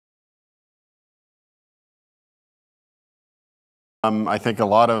I think a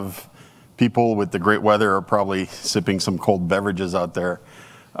lot of people with the great weather are probably sipping some cold beverages out there.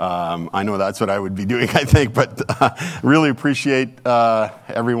 I know that's what I would be doing, I think, but really appreciate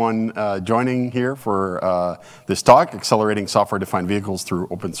everyone joining here for this talk, Accelerating Software-Defined Vehicles Through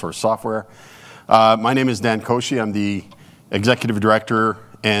Open Source Software. My name is Dan Cauchy. I'm the Executive Director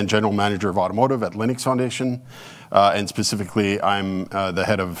and General Manager of Automotive at Linux Foundation, and specifically, I'm the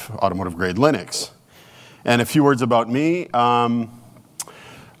head of Automotive Grade Linux. And a few words about me.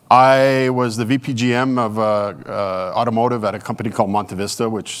 I was the VP GM of automotive at a company called Monte Vista,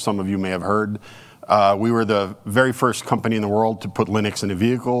 which some of you may have heard. We were the very first company in the world to put Linux in a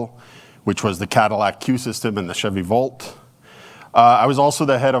vehicle, which was the Cadillac Q system and the Chevy Volt. I was also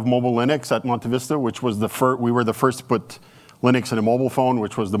the head of mobile Linux at Monte Vista, which was we were the first to put Linux in a mobile phone,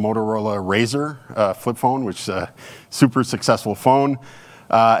 which was the Motorola Razr flip phone, which is a super successful phone.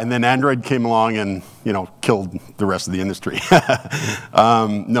 And then Android came along and, killed the rest of the industry.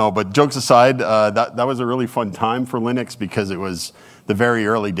 No, but jokes aside, that was a really fun time for Linux because it was the very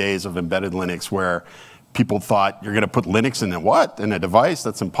early days of embedded Linux where people thought, you're going to put Linux in a what? In a device?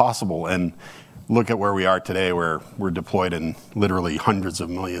 That's impossible. And look at where we are today, where we're deployed in literally hundreds of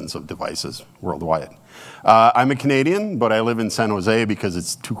millions of devices worldwide. I'm a Canadian, but I live in San Jose because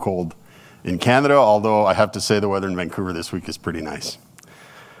it's too cold in Canada, although I have to say the weather in Vancouver this week is pretty nice.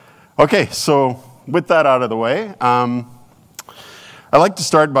 Okay, so with that out of the way, I like to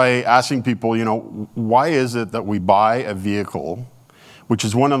start by asking people, why is it that we buy a vehicle, which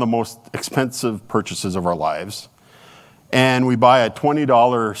is one of the most expensive purchases of our lives, and we buy a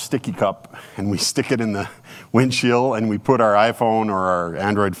 $20 sticky cup, and we stick it in the windshield, and we put our iPhone or our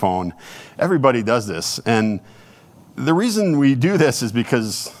Android phone. Everybody does this, and the reason we do this is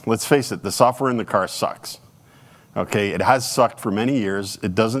because, let's face it, the software in the car sucks. Okay, it has sucked for many years.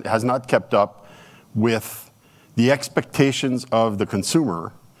 It has not kept up with the expectations of the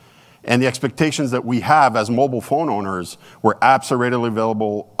consumer and the expectations that we have as mobile phone owners, where apps are readily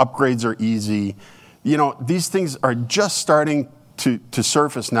available, upgrades are easy. These things are just starting to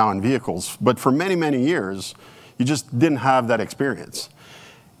surface now in vehicles, but for many, many years, you just didn't have that experience.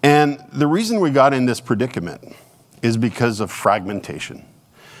 And the reason we got in this predicament is because of fragmentation.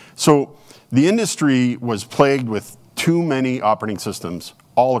 So the industry was plagued with too many operating systems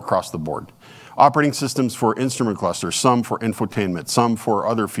all across the board. Operating systems for instrument clusters, some for infotainment, some for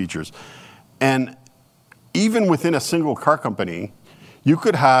other features. And even within a single car company, you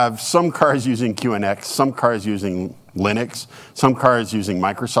could have some cars using QNX, some cars using Linux, some cars using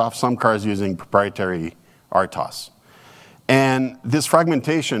Microsoft, some cars using proprietary RTOS. And this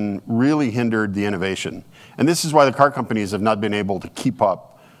fragmentation really hindered the innovation. And this is why the car companies have not been able to keep up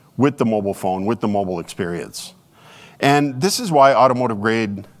with the mobile phone, with the mobile experience. And this is why Automotive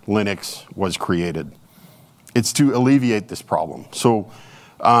Grade Linux was created. It's to alleviate this problem. So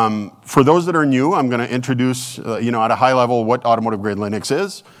for those that are new, I'm going to introduce, at a high level what Automotive Grade Linux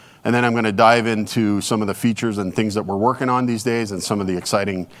is, and then I'm going to dive into some of the features and things that we're working on these days and some of the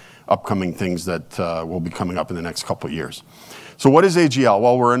exciting upcoming things that will be coming up in the next couple of years. So what is AGL?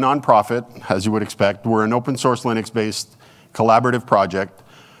 Well, we're a nonprofit, as you would expect. We're an open source Linux-based collaborative project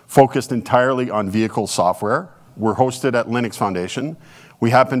focused entirely on vehicle software. We're hosted at Linux Foundation. We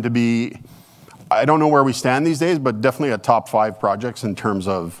happen to be, I don't know where we stand these days, but definitely a top 5 projects in terms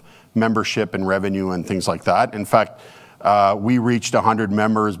of membership and revenue and things like that. In fact, we reached 100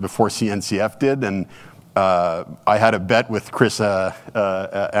 members before CNCF did, and I had a bet with Chris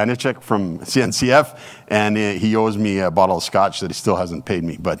Anichek from CNCF, and he owes me a bottle of scotch that he still hasn't paid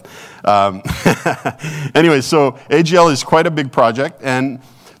me. But anyway, so AGL is quite a big project, and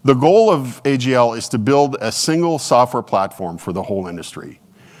the goal of AGL is to build a single software platform for the whole industry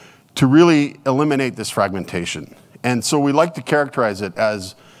to really eliminate this fragmentation. And so we like to characterize it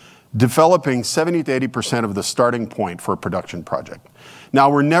as developing 70 to 80% of the starting point for a production project.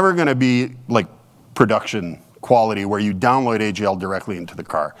 Now, we're never going to be like production quality where you download AGL directly into the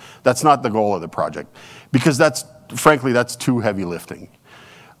car. That's not the goal of the project because frankly, that's too heavy lifting.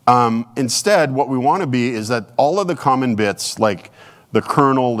 Instead, what we want to be is that all of the common bits like the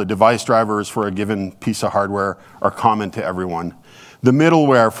kernel, the device drivers for a given piece of hardware are common to everyone. The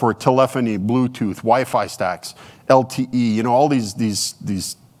middleware for telephony, Bluetooth, Wi-Fi stacks, LTE, all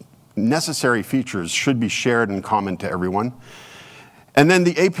these necessary features should be shared and common to everyone. And then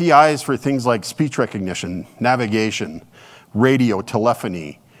the APIs for things like speech recognition, navigation, radio,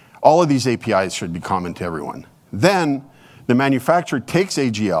 telephony, all of these APIs should be common to everyone. Then the manufacturer takes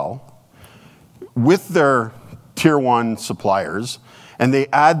AGL with their tier 1 suppliers, and they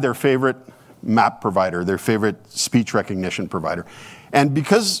add their favorite map provider, their favorite speech recognition provider. And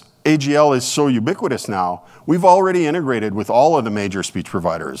because AGL is so ubiquitous now, we've already integrated with all of the major speech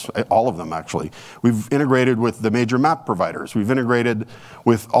providers, all of them actually. We've integrated with the major map providers. We've integrated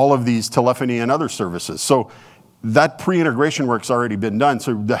with all of these telephony and other services. So that pre-integration work's already been done.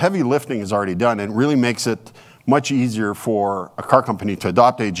 So the heavy lifting is already done, and it really makes it much easier for a car company to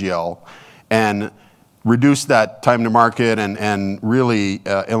adopt AGL and reduce that time to market and really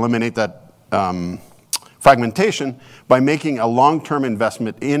eliminate that fragmentation by making a long-term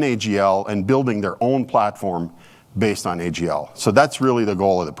investment in AGL and building their own platform based on AGL. So that's really the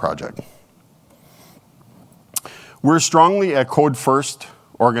goal of the project. We're strongly a code-first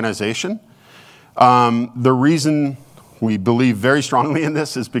organization. The reason we believe very strongly in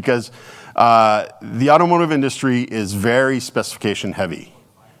this is because the automotive industry is very specification heavy.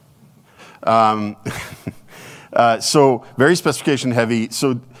 So very specification heavy.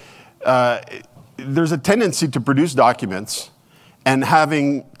 So there's a tendency to produce documents and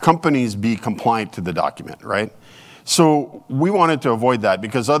having companies be compliant to the document, right? So we wanted to avoid that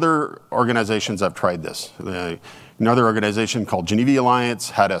because other organizations have tried this. Another organization called Geneva Alliance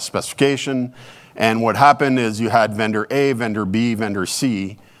had a specification, and what happened is you had vendor A, vendor B, vendor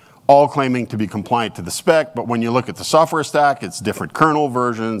C, all claiming to be compliant to the spec, but when you look at the software stack, it's different kernel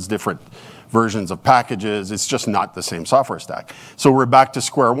versions, different versions of packages. It's just not the same software stack. So we're back to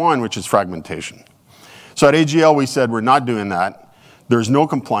square one, which is fragmentation. So at AGL, we said we're not doing that. There's no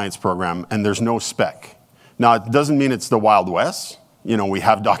compliance program, and there's no spec. Now, it doesn't mean it's the Wild West. You know, we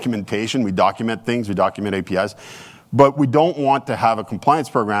have documentation, we document things, we document APIs, but we don't want to have a compliance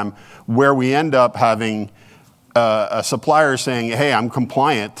program where we end up having a supplier saying, hey, I'm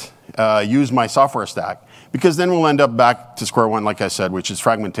compliant, use my software stack. Because then we'll end up back to square one, like I said, which is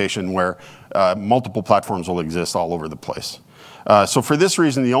fragmentation where multiple platforms will exist all over the place. So for this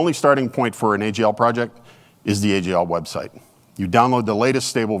reason, the only starting point for an AGL project is the AGL website. You download the latest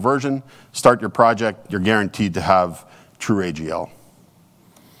stable version, start your project, you're guaranteed to have true AGL.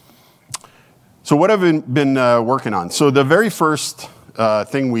 So what have I been working on? So the very first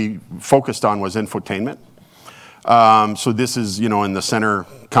thing we focused on was infotainment. So this is, you know, in the center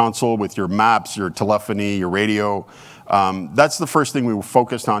console with your maps, your telephony, your radio. That's the first thing we were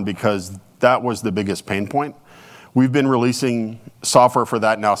focused on because that was the biggest pain point. We've been releasing software for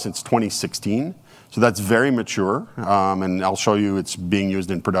that now since 2016. So that's very mature, and I'll show you it's being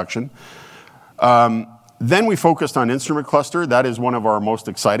used in production. Then we focused on instrument cluster. That is one of our most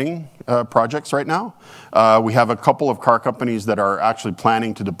exciting projects right now. We have a couple of car companies that are actually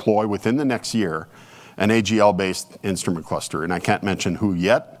planning to deploy within the next year an AGL-based instrument cluster. And I can't mention who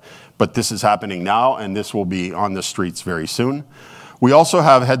yet, but this is happening now, and this will be on the streets very soon. We also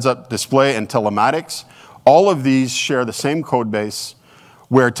have heads-up display and telematics. All of these share the same code base,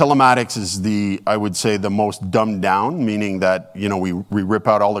 where telematics is the, I would say, the most dumbed down, meaning that, you know, we rip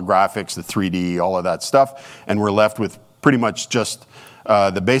out all the graphics, the 3D, all of that stuff, and we're left with pretty much just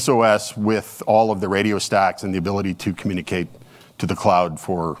the base OS with all of the radio stacks and the ability to communicate to the cloud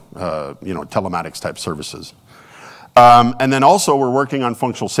for, you know, telematics type services. And then also we're working on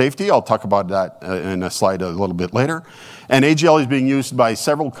functional safety. I'll talk about that in a slide a little bit later. And AGL is being used by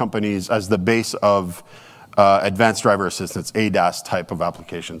several companies as the base of advanced driver assistance, ADAS type of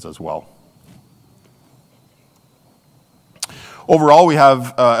applications as well. Overall, we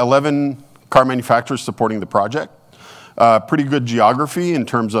have 11 car manufacturers supporting the project. Pretty good geography in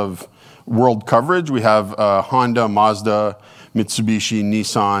terms of world coverage. We have Honda, Mazda, Mitsubishi,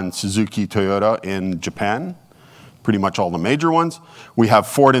 Nissan, Suzuki, Toyota in Japan. Pretty much all the major ones. We have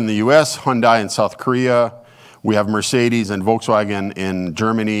Ford in the US, Hyundai in South Korea. We have Mercedes and Volkswagen in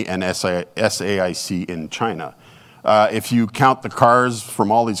Germany and SAIC in China. If you count the cars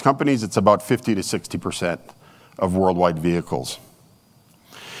from all these companies, it's about 50 to 60% of worldwide vehicles.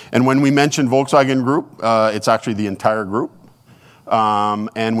 And when we mention Volkswagen Group, it's actually the entire group.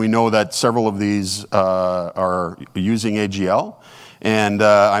 And we know that several of these are using AGL. And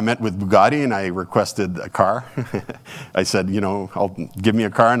I met with Bugatti and I requested a car. I said, you know, give me a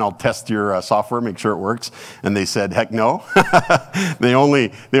car and I'll test your software, make sure it works. And they said, heck no. They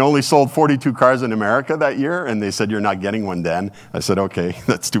only sold 42 cars in America that year, and they said, you're not getting one, Dan. I said, okay,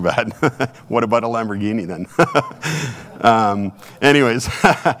 that's too bad. What about a Lamborghini then? Anyways,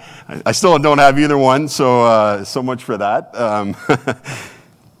 I still don't have either one, so so much for that.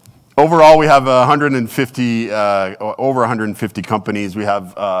 Overall, we have over 150 companies. We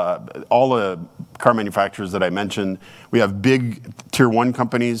have all the car manufacturers that I mentioned. We have big tier one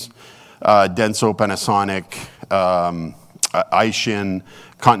companies, Denso, Panasonic, Aishin,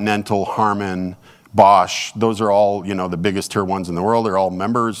 Continental, Harman, Bosch. Those are all, you know, the biggest tier ones in the world. They're all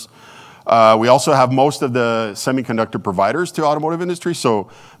members. We also have most of the semiconductor providers to automotive industry, so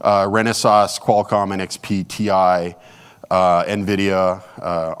Renesas, Qualcomm, NXP, TI, NVIDIA,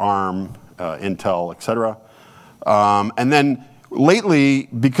 ARM, Intel, et cetera. And then lately,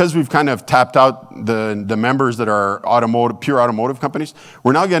 because we've kind of tapped out the members that are pure automotive companies,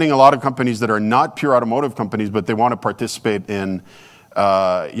 we're now getting a lot of companies that are not pure automotive companies, but they want to participate in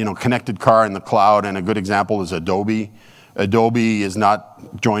connected car in the cloud, and a good example is Adobe. Adobe is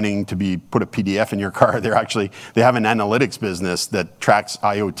not joining to put a PDF in your car. They have an analytics business that tracks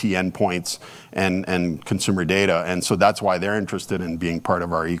IoT endpoints and consumer data, and so that's why they're interested in being part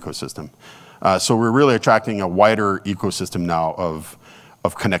of our ecosystem. So we're really attracting a wider ecosystem now of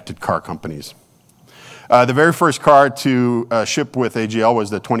connected car companies. The very first car to ship with AGL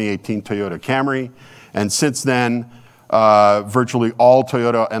was the 2018 Toyota Camry, and since then, virtually all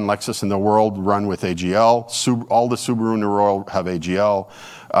Toyota and Lexus in the world run with AGL. All the Subaru in the world have AGL.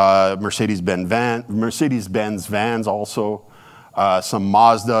 Mercedes-Benz vans also. Some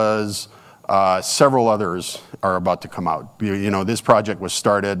Mazdas. Several others are about to come out. This project was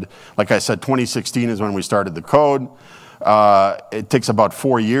started, like I said, 2016 is when we started the code. It takes about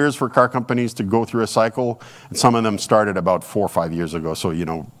 4 years for car companies to go through a cycle, and some of them started about 4 or 5 years ago. So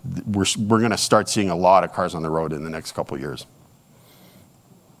we're going to start seeing a lot of cars on the road in the next couple of years.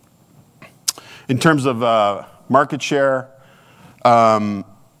 In terms of market share,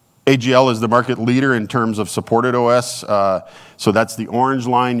 AGL is the market leader in terms of supported OS. So that's the orange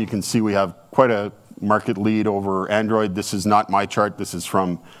line. You can see we have quite a market lead over Android. This is not my chart. This is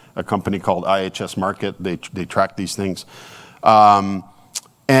from a company called IHS Markit. They track these things.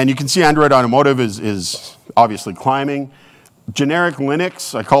 And you can see Android Automotive is obviously climbing. Generic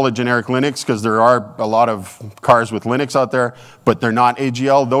Linux, I call it generic Linux because there are a lot of cars with Linux out there, but they're not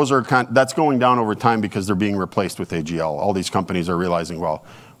AGL. That's going down over time because they're being replaced with AGL. All these companies are realizing, well,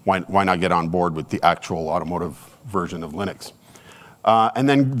 why not get on board with the actual automotive version of Linux? And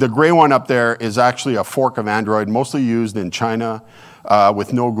then the gray one up there is actually a fork of Android, mostly used in China,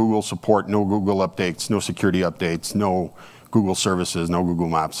 with no Google support, no Google updates, no security updates, no Google services, no Google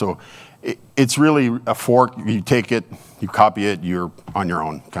Maps. So it's really a fork. You take it, you copy it, you're on your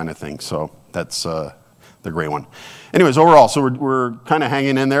own kind of thing. So that's the gray one. Anyways, overall, so we're kind of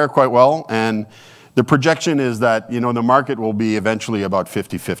hanging in there quite well. And the projection is that the market will be eventually about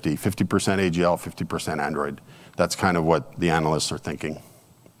 50-50, 50% AGL, 50% Android. That's kind of what the analysts are thinking,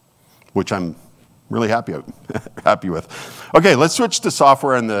 which I'm really happy with. Okay, let's switch to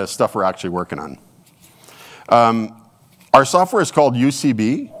software and the stuff we're actually working on. Our software is called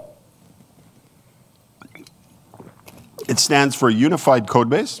UCB. It stands for Unified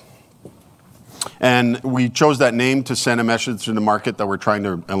Codebase. And we chose that name to send a message to the market that we're trying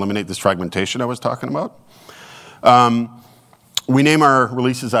to eliminate this fragmentation I was talking about. We name our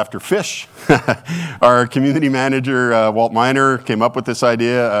releases after fish. Our community manager, Walt Miner, came up with this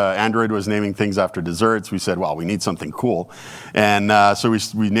idea. Android was naming things after desserts. We said, well, we need something cool. And so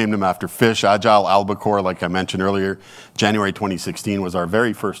we named them after fish. Agile Albacore, like I mentioned earlier, January 2016 was our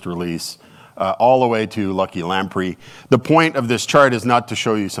very first release, all the way to Lucky Lamprey. The point of this chart is not to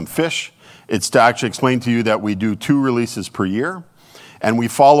show you some fish. It's to actually explain to you that we do 2 releases per year. And we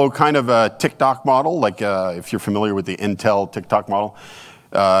follow kind of a TikTok model, like if you're familiar with the Intel TikTok model.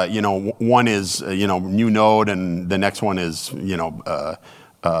 One is new node, and the next one is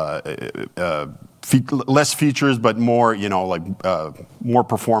less features, but more more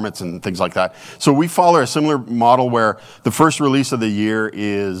performance and things like that. So we follow a similar model where the first release of the year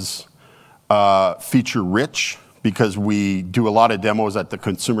is feature rich, because we do a lot of demos at the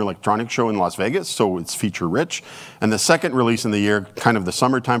Consumer Electronics Show in Las Vegas, so it's feature rich. And the second release in the year, kind of the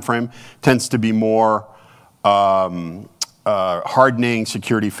summer time frame, tends to be more hardening,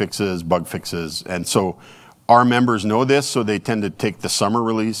 security fixes, bug fixes. And so our members know this, so they tend to take the summer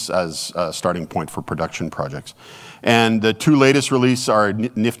release as a starting point for production projects. And the 2 latest releases are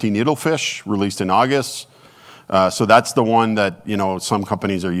Nifty Needlefish, released in August. So that's the one that some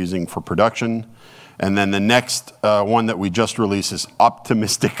companies are using for production. And then the next one that we just released is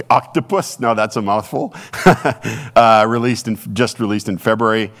Optimistic Octopus. Now that's a mouthful. Just released in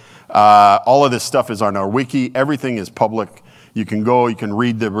February. All of this stuff is on our wiki. Everything is public. You can go, you can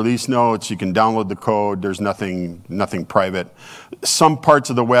read the release notes, you can download the code. There's nothing private. Some parts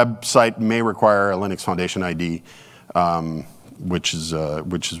of the website may require a Linux Foundation ID, which is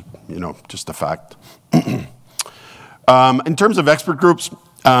just a fact. In terms of expert groups.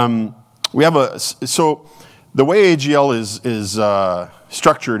 So the way AGL is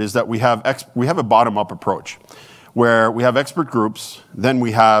structured is that we have a bottom-up approach, where we have expert groups, then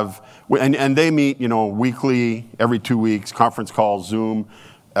we have, and they meet weekly, every 2 weeks, conference calls, Zoom,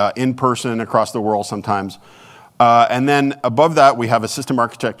 in person across the world sometimes. And then above that, we have a system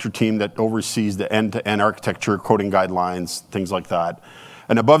architecture team that oversees the end-to-end architecture, coding guidelines, things like that.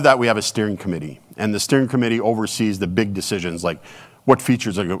 And above that, we have a steering committee. And the steering committee oversees the big decisions, like what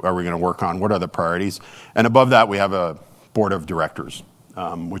features are we going to work on, what are the priorities. And above that, we have a board of directors,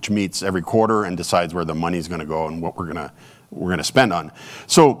 which meets every quarter and decides where the money is going to go and what we're going to spend on.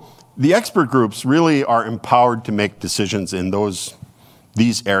 So the expert groups really are empowered to make decisions in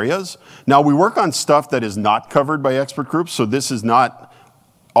these areas. Now, we work on stuff that is not covered by expert groups, so this is not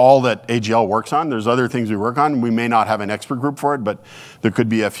all that AGL works on. There's other things we work on. We may not have an expert group for it, but there could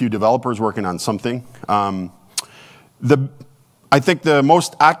be a few developers working on something. I think the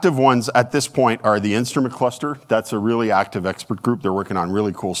most active ones at this point are the instrument cluster. That's a really active expert group. They're working on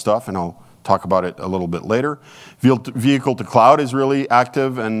really cool stuff, and I'll talk about it a little bit later. Vehicle to cloud is really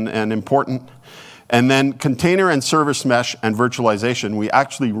active and important. And then container and service mesh and virtualization, we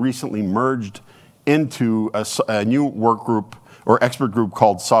actually recently merged into a new work group or expert group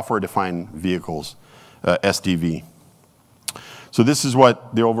called software-defined vehicles, SDV. So this is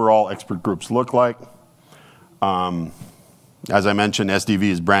what the overall expert groups look like. As I mentioned, SDV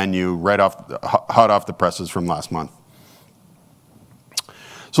is brand new, hot off the presses from last month.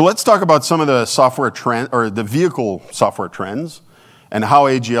 So let's talk about some of the software trend or the vehicle software trends and how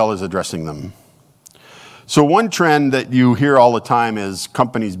AGL is addressing them. So one trend that you hear all the time is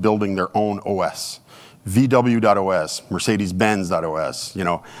companies building their own OS. VW.OS, Mercedes-Benz.OS,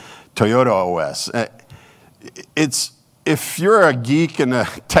 Toyota OS. If you're a geek and a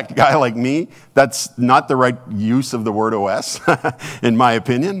tech guy like me, that's not the right use of the word OS, in my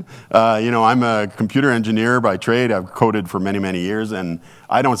opinion. I'm a computer engineer by trade. I've coded for many, many years, and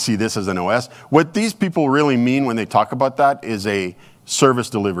I don't see this as an OS. What these people really mean when they talk about that is a service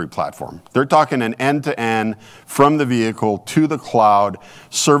delivery platform. They're talking an end-to-end from the vehicle to the cloud,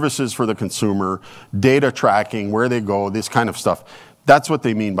 services for the consumer, data tracking, where they go, this kind of stuff. That's what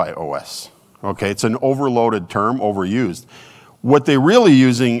they mean by OS. Okay, it's an overloaded term, overused. What they're really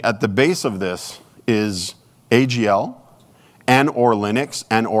using at the base of this is AGL and or Linux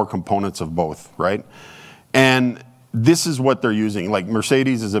and or components of both, right? And this is what they're using. Like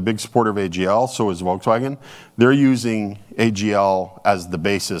Mercedes is a big supporter of AGL, so is Volkswagen. They're using AGL as the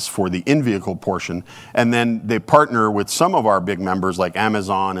basis for the in-vehicle portion, and then they partner with some of our big members like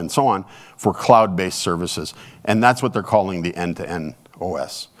Amazon and so on for cloud-based services. And that's what they're calling the end-to-end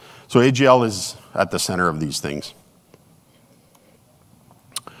OS. So AGL is at the center of these things.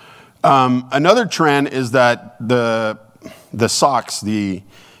 Another trend is that the SoCs, the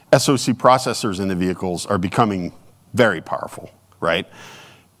SoC processors in the vehicles are becoming very powerful, right?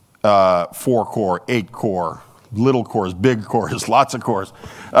 4-core, 8-core, little cores, big cores, lots of cores.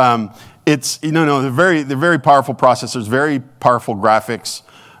 They're very powerful processors, very powerful graphics.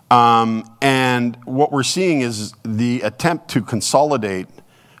 And what we're seeing is the attempt to consolidate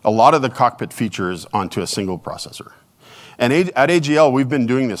a lot of the cockpit features onto a single processor. And at AGL, we've been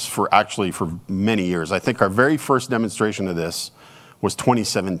doing this for many years. I think our very first demonstration of this was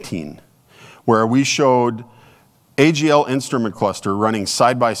 2017, where we showed AGL instrument cluster running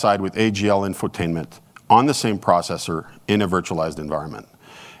side by side with AGL infotainment on the same processor in a virtualized environment.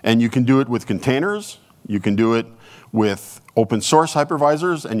 And you can do it with containers, you can do it with open source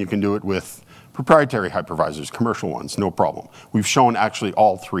hypervisors, and you can do it with proprietary hypervisors, commercial ones, no problem. We've shown actually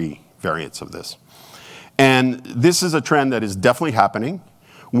all three variants of this. And this is a trend that is definitely happening.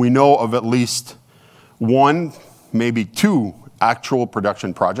 We know of at least one, maybe two actual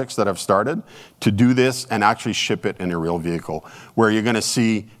production projects that have started to do this and actually ship it in a real vehicle, where you're going to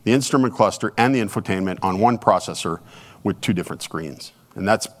see the instrument cluster and the infotainment on one processor with two different screens. And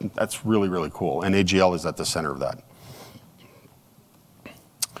that's really, really cool. And AGL is at the center of that.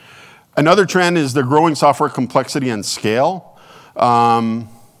 Another trend is the growing software complexity and scale.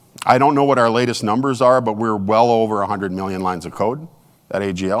 I don't know what our latest numbers are, but we're well over 100 million lines of code at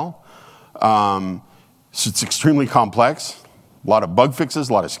AGL. So it's extremely complex. A lot of bug fixes,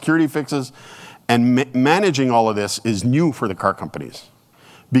 a lot of security fixes. And managing all of this is new for the car companies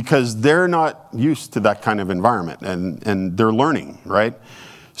because they're not used to that kind of environment and they're learning, right?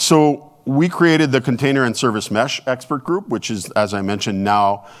 So we created the Container and Service Mesh Expert Group, which is, as I mentioned,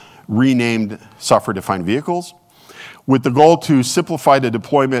 now renamed Software-Defined Vehicles, with the goal to simplify the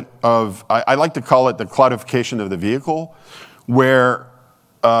deployment of, I like to call it the cloudification of the vehicle, where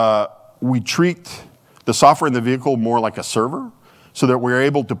we treat the software in the vehicle more like a server, so that we're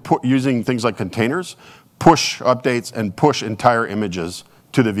able to put, using things like containers, push updates and push entire images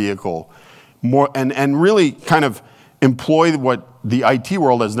to the vehicle, and really kind of employ what the IT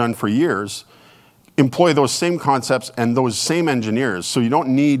world has done for years, employ those same concepts and those same engineers. So you don't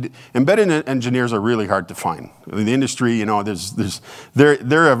need, embedded engineers are really hard to find. In the industry, you know,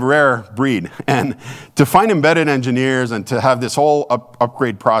 they're a rare breed. And to find embedded engineers and to have this whole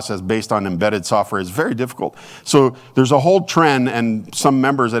upgrade process based on embedded software is very difficult. So there's a whole trend, and some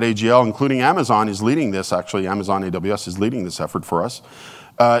members at AGL, including Amazon, is leading this, actually. Amazon AWS is leading this effort for us,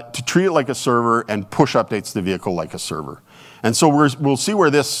 to treat it like a server and push updates to the vehicle like a server. And so we'll see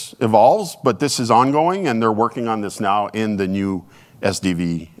where this evolves, but this is ongoing, and they're working on this now in the new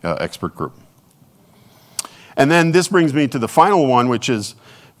SDV expert group. And then this brings me to the final one, which is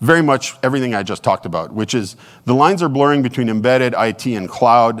very much everything I just talked about, which is the lines are blurring between embedded, IT, and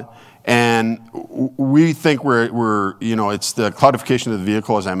cloud. And we think you know, it's the cloudification of the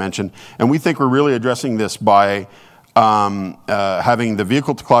vehicle, as I mentioned, and we think we're really addressing this by having the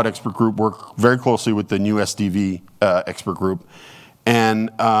vehicle to cloud expert group work very closely with the new SDV expert group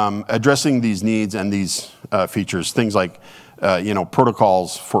and addressing these needs and these features, things like you know,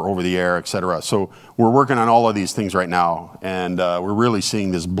 protocols for over the air, et cetera. So we're working on all of these things right now, and we're really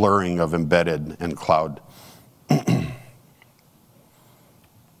seeing this blurring of embedded and cloud.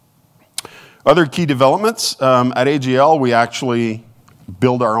 Other key developments, at AGL, we actually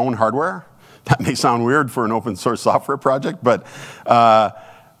build our own hardware. That may sound weird for an open source software project, but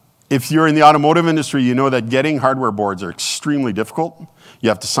if you're in the automotive industry, you know that getting hardware boards are extremely difficult. You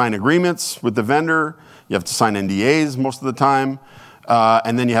have to sign agreements with the vendor, you have to sign NDAs most of the time,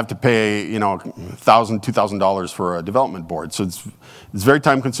 and then you have to pay, you know, $1,000, $2,000 for a development board. So it's very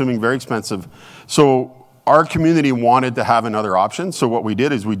time consuming, very expensive. So our community wanted to have another option. So what we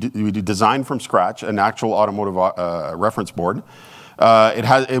did is we designed from scratch an actual automotive reference board.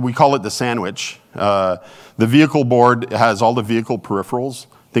 We call it the sandwich. The vehicle board has all the vehicle peripherals,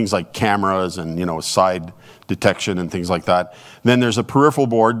 things like cameras and, you know, side detection and things like that. Then there's a peripheral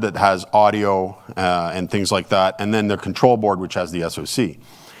board that has audio and things like that, and then the control board, which has the SoC.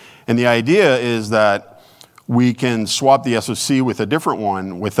 And the idea is that we can swap the SoC with a different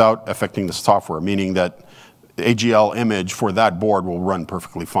one without affecting the software, meaning that the AGL image for that board will run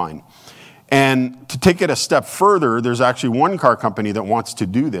perfectly fine. And to take it a step further, there's actually one car company that wants to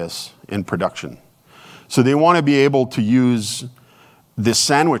do this in production. So they want to be able to use this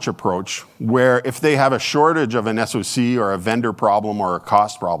sandwich approach where if they have a shortage of an SoC or a vendor problem or a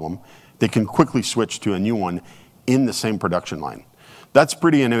cost problem, they can quickly switch to a new one in the same production line. That's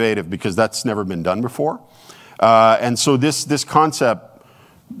pretty innovative because that's never been done before. And so this concept,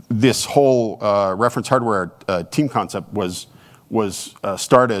 this whole reference hardware team concept was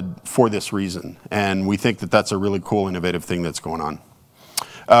started for this reason, and we think that that's a really cool, innovative thing that's going on.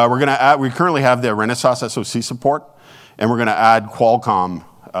 We currently have the Renaissance SoC support, and we're going to add Qualcomm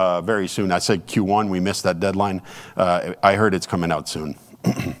very soon. I said Q1, we missed that deadline. I heard it's coming out soon.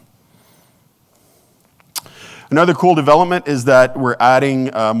 Another cool development is that we're adding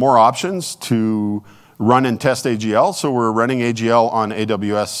more options to run and test AGL. So we're running AGL on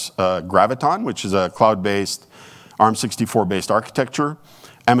AWS Graviton, which is a cloud-based ARM64-based architecture.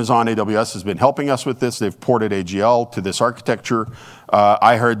 Amazon AWS has been helping us with this. They've ported AGL to this architecture.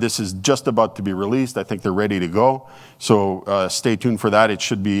 I heard this is just about to be released. I think they're ready to go. So stay tuned for that. It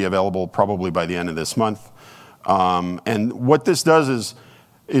should be available probably by the end of this month. And what this does is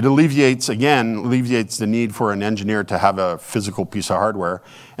it alleviates the need for an engineer to have a physical piece of hardware.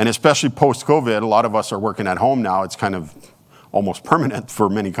 And especially post-COVID, a lot of us are working at home now. It's kind of almost permanent for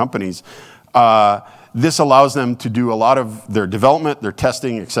many companies. This allows them to do a lot of their development, their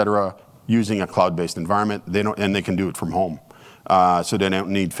testing, et cetera, using a cloud-based environment. And they can do it from home. So they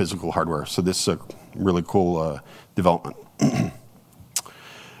don't need physical hardware. So this is a really cool development.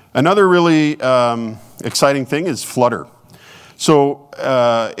 Another really exciting thing is Flutter. So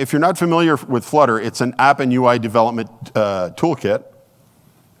if you're not familiar with Flutter, it's an app and UI development toolkit.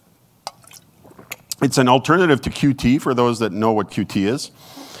 It's an alternative to Qt for those that know what Qt is.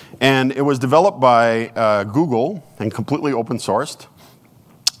 And it was developed by Google and completely open sourced.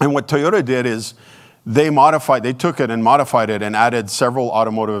 And what Toyota did is they took it and modified it and added several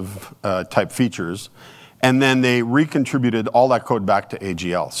automotive type features. And then they recontributed all that code back to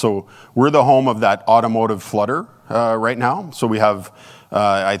AGL. So we're the home of that automotive Flutter right now. So we have,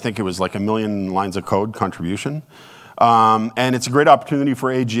 I think it was like 1 million lines of code contribution. And it's a great opportunity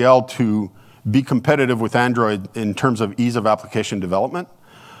for AGL to be competitive with Android in terms of ease of application development.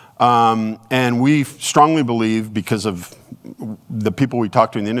 And we strongly believe, because of the people we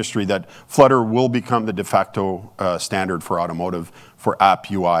talk to in the industry, that Flutter will become the de facto standard for automotive for app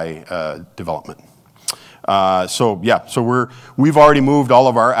UI development. So we've already moved all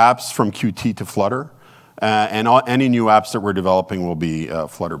of our apps from Qt to Flutter, and any new apps that we're developing will be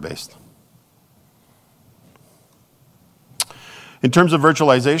Flutter based. In terms of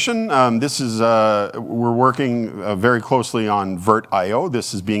virtualization, we're working very closely on Vert.io.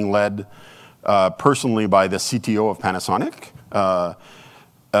 This is being led personally by the CTO of Panasonic.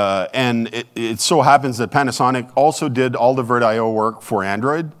 And it so happens that Panasonic also did all the Vert.io work for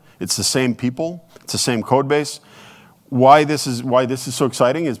Android. It's the same people, it's the same code base. Why this is so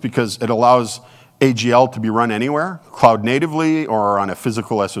exciting is because it allows AGL to be run anywhere, cloud natively or on a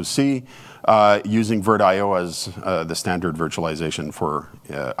physical SoC, using Vert.io as the standard virtualization for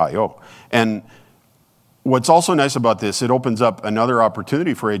I/O. And what's also nice about this, it opens up another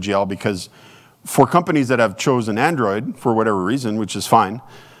opportunity for AGL, because for companies that have chosen Android for whatever reason, which is fine,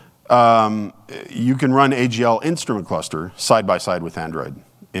 you can run AGL instrument cluster side by side with Android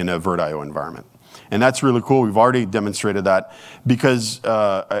in a Vert.io environment. And that's really cool. We've already demonstrated that, because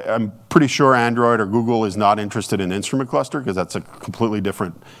I'm pretty sure Android or Google is not interested in instrument cluster, because that's a completely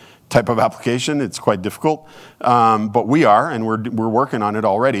different type of application. It's quite difficult. But we are, and we're working on it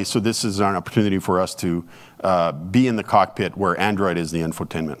already. So this is an opportunity for us to be in the cockpit where Android is the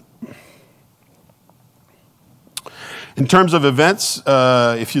infotainment. In terms of events,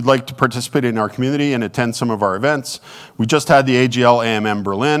 if you'd like to participate in our community and attend some of our events, we just had the AGL AMM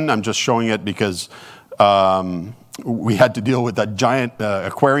Berlin. I'm just showing it because we had to deal with that giant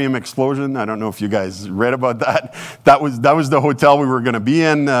aquarium explosion. I don't know if you guys read about that. That was the hotel we were going to be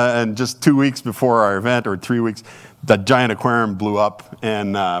in, and just 2 weeks before our event, or 3 weeks, that giant aquarium blew up,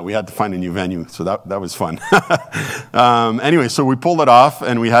 and we had to find a new venue. So that was fun. Anyway, so we pulled it off,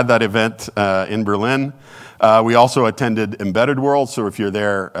 and we had that event in Berlin. We also attended Embedded World, so if you're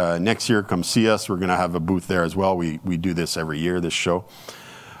there next year, come see us. We're going to have a booth there as well. We do this every year, this show.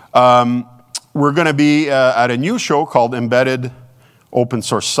 We're going to be at a new show called Embedded Open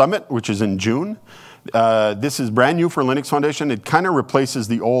Source Summit, which is in June. This is brand new for Linux Foundation. It kind of replaces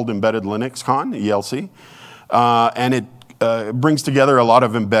the old Embedded Linux Con, ELC, and it brings together a lot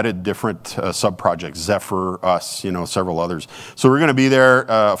of embedded different sub-projects, Zephyr, us, several others. So we're going to be there.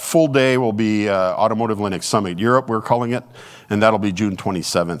 Full day will be Automotive Linux Summit Europe, we're calling it, and that'll be June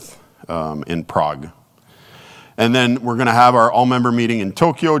 27th in Prague. And then we're going to have our all-member meeting in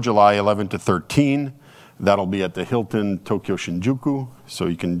Tokyo, July 11 to 13. That'll be at the Hilton Tokyo Shinjuku, so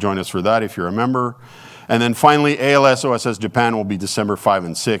you can join us for that if you're a member. And then finally, ALS OSS Japan will be December 5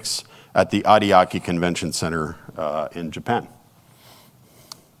 and 6 at the Ariake Convention Center in Japan.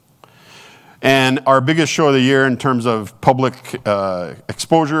 And our biggest show of the year in terms of public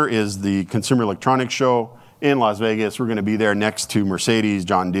exposure is the Consumer Electronics Show in Las Vegas. We're going to be there next to Mercedes,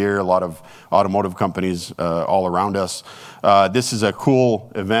 John Deere, a lot of automotive companies all around us. This is a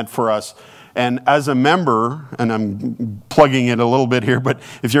cool event for us. And as a member, and I'm plugging it a little bit here, but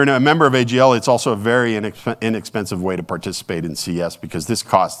if you're a member of AGL, it's also a very inexpensive way to participate in CES, because this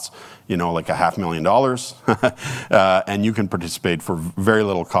costs, like $500,000, and you can participate for very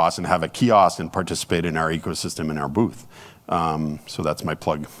little cost and have a kiosk and participate in our ecosystem in our booth. So that's my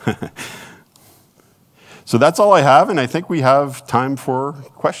plug. So that's all I have, and I think we have time for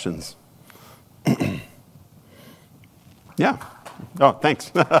questions. Yeah. Oh,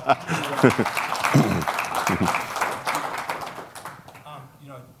 thanks.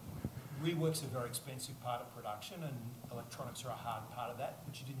 Rework's a very expensive part of production, and electronics are a hard part of that,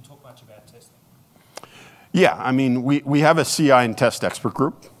 but you didn't talk much about testing. Yeah, I mean, we have a CI and test expert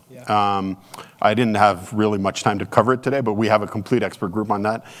group. Yeah. I didn't have really much time to cover it today, but we have a complete expert group on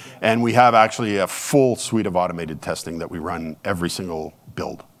that. Yeah. And we have actually a full suite of automated testing that we run every single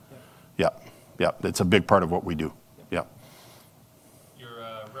build. Yeah, yeah, it's a big part of what we do. Yeah. Your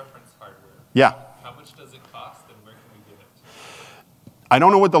reference hardware. Yeah. How much does it cost, and where can we get it? I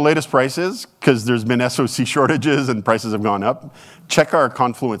don't know what the latest price is, because there's been SoC shortages and prices have gone up. Check our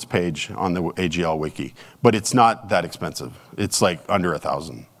Confluence page on the AGL wiki, but it's not that expensive. It's like under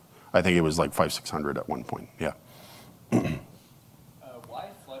 $1,000. I think it was like $500-600 at one point. Yeah. Why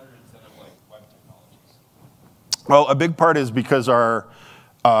Flutter instead of like web technologies? Well, a big part is because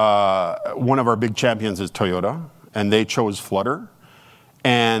one of our big champions is Toyota, and they chose Flutter.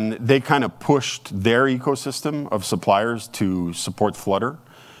 And they kind of pushed their ecosystem of suppliers to support Flutter.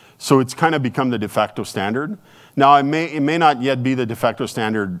 So it's kind of become the de facto standard. Now, it may not yet be the de facto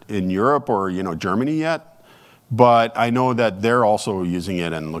standard in Europe or Germany yet, but I know that they're also using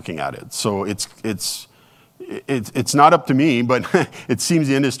it and looking at it. So it's not up to me, but it seems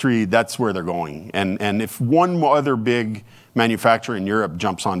the industry, that's where they're going. And if one other big manufacturer in Europe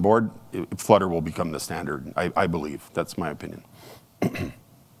jumps on board, Flutter will become the standard, I believe. That's my opinion.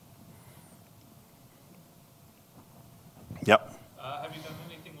 Yep. Have you done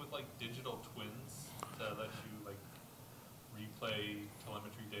anything with like digital twins to let you like replay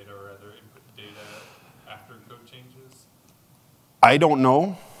telemetry data or other input data after code changes? I don't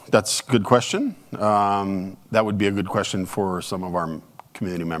know. That's a good question. That would be a good question for some of our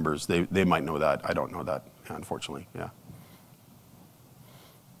community members. They might know that. I don't know that, unfortunately. Yeah.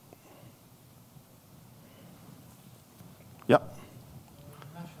 Yep. You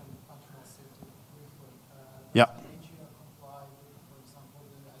mentioned functional safety briefly. Yeah. Does AGL comply with, for example,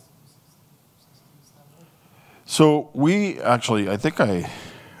 the ISO 26262 standard? So we actually, I think I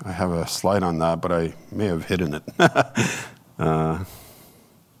have a slide on that, but I may have hidden it.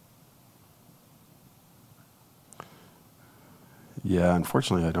 Yeah,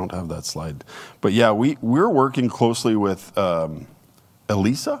 unfortunately, I don't have that slide. But yeah, we're working closely with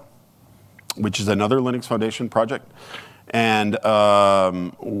ELISA, which is another Linux Foundation project. And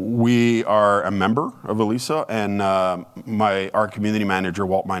we are a member of ELISA, and our community manager,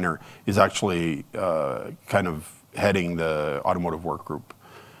 Walt Miner, is actually kind of heading the automotive work group.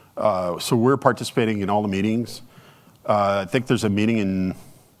 So we're participating in all the meetings. I think there's a meeting in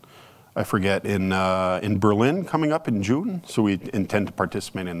Berlin coming up in June, so we intend to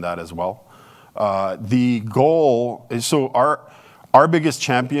participate in that as well. The goal is, so our biggest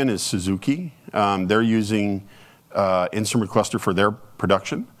champion is Suzuki. They're using instrument cluster for their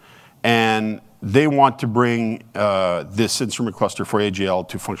production, and they want to bring this instrument cluster for AGL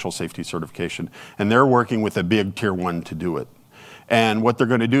to functional safety certification, and they're working with a big tier 1 to do it. And what they're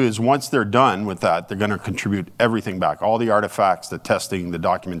going to do is, once they're done with that, they're going to contribute everything back, all the artifacts, the testing, the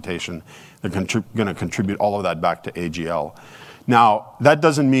documentation. They're going to contribute all of that back to AGL. Now, that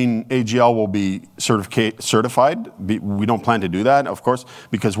doesn't mean AGL will be certified. We don't plan to do that, of course,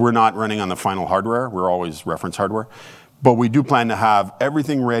 because we're not running on the final hardware. We're always reference hardware. But we do plan to have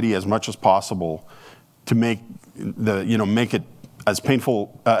everything ready as much as possible to make it as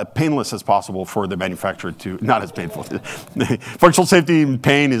painless as possible for the manufacturer to, not as painful. Functional safety and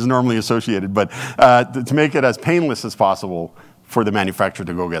pain is normally associated, but to make it as painless as possible for the manufacturer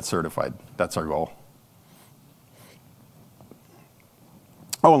to go get certified. That's our goal.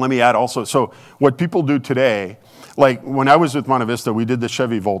 Oh, and let me add also, so what people do today, like when I was with Monte Vista, we did the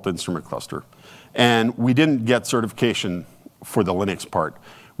Chevy Volt instrument cluster, and we didn't get certification for the Linux part.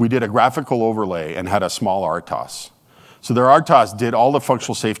 We did a graphical overlay and had a small RTOS. So their RTOS did all the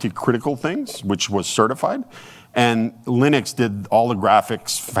functional safety critical things, which was certified, and Linux did all the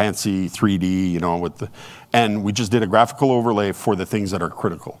graphics, fancy 3D, and we just did a graphical overlay for the things that are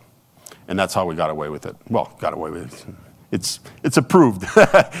critical. And that's how we got away with it. Well, got away with it. It's approved.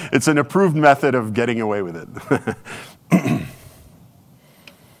 It's an approved method of getting away with it.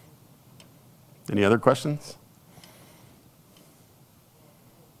 Any other questions?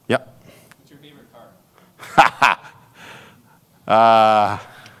 Yep. What's your favorite car?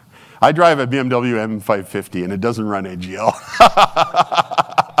 I drive a BMW M550, and it doesn't run AGL.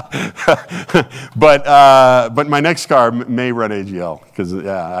 But my next car may run AGL, because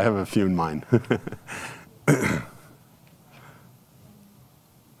yeah, I have a few in mind.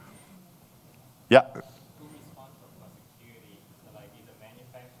 Yeah. Who responsible for security? So like, is the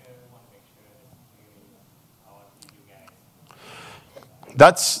manufacturer want to make sure the security, or do you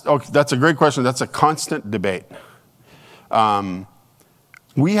guys? That's a great question. That's a constant debate.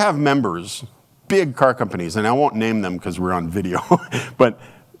 We have members, big car companies, and I won't name them because we're on video, but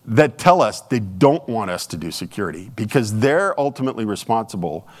that tell us they don't want us to do security because they're ultimately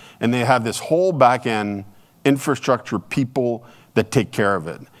responsible, and they have this whole back-end infrastructure people that take care of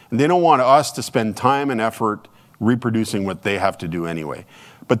it. And they don't want us to spend time and effort reproducing what they have to do anyway.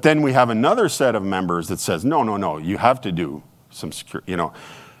 But then we have another set of members that says, no, you have to do some security,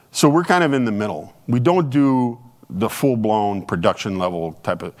 So we're kind of in the middle. We don't do the full-blown production level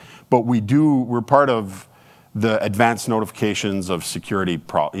type of, but we're part of the advanced notifications of security,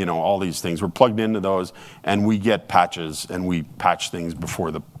 all these things. We're plugged into those, and we get patches, and we patch things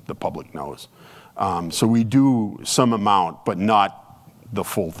before the public knows. So we do some amount, but not the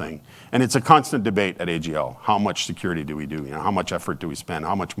full thing. And it's a constant debate at AGL. How much security do we do? How much effort do we spend?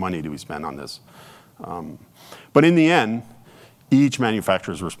 How much money do we spend on this? But in the end, each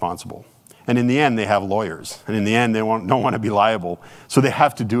manufacturer is responsible. And in the end, they have lawyers. And in the end, they don't want to be liable. So they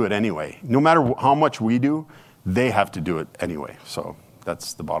have to do it anyway. No matter how much we do, they have to do it anyway. So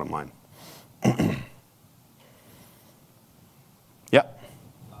that's the bottom line. Yeah.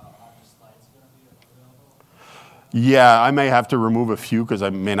 Yeah, I may have to remove a few because I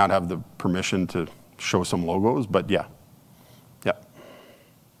may not have the permission to show some logos, but yeah. Yeah.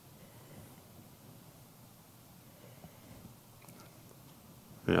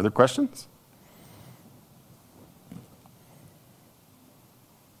 Any other questions?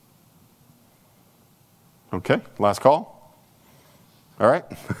 Okay, last call. All right.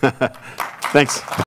 Thanks.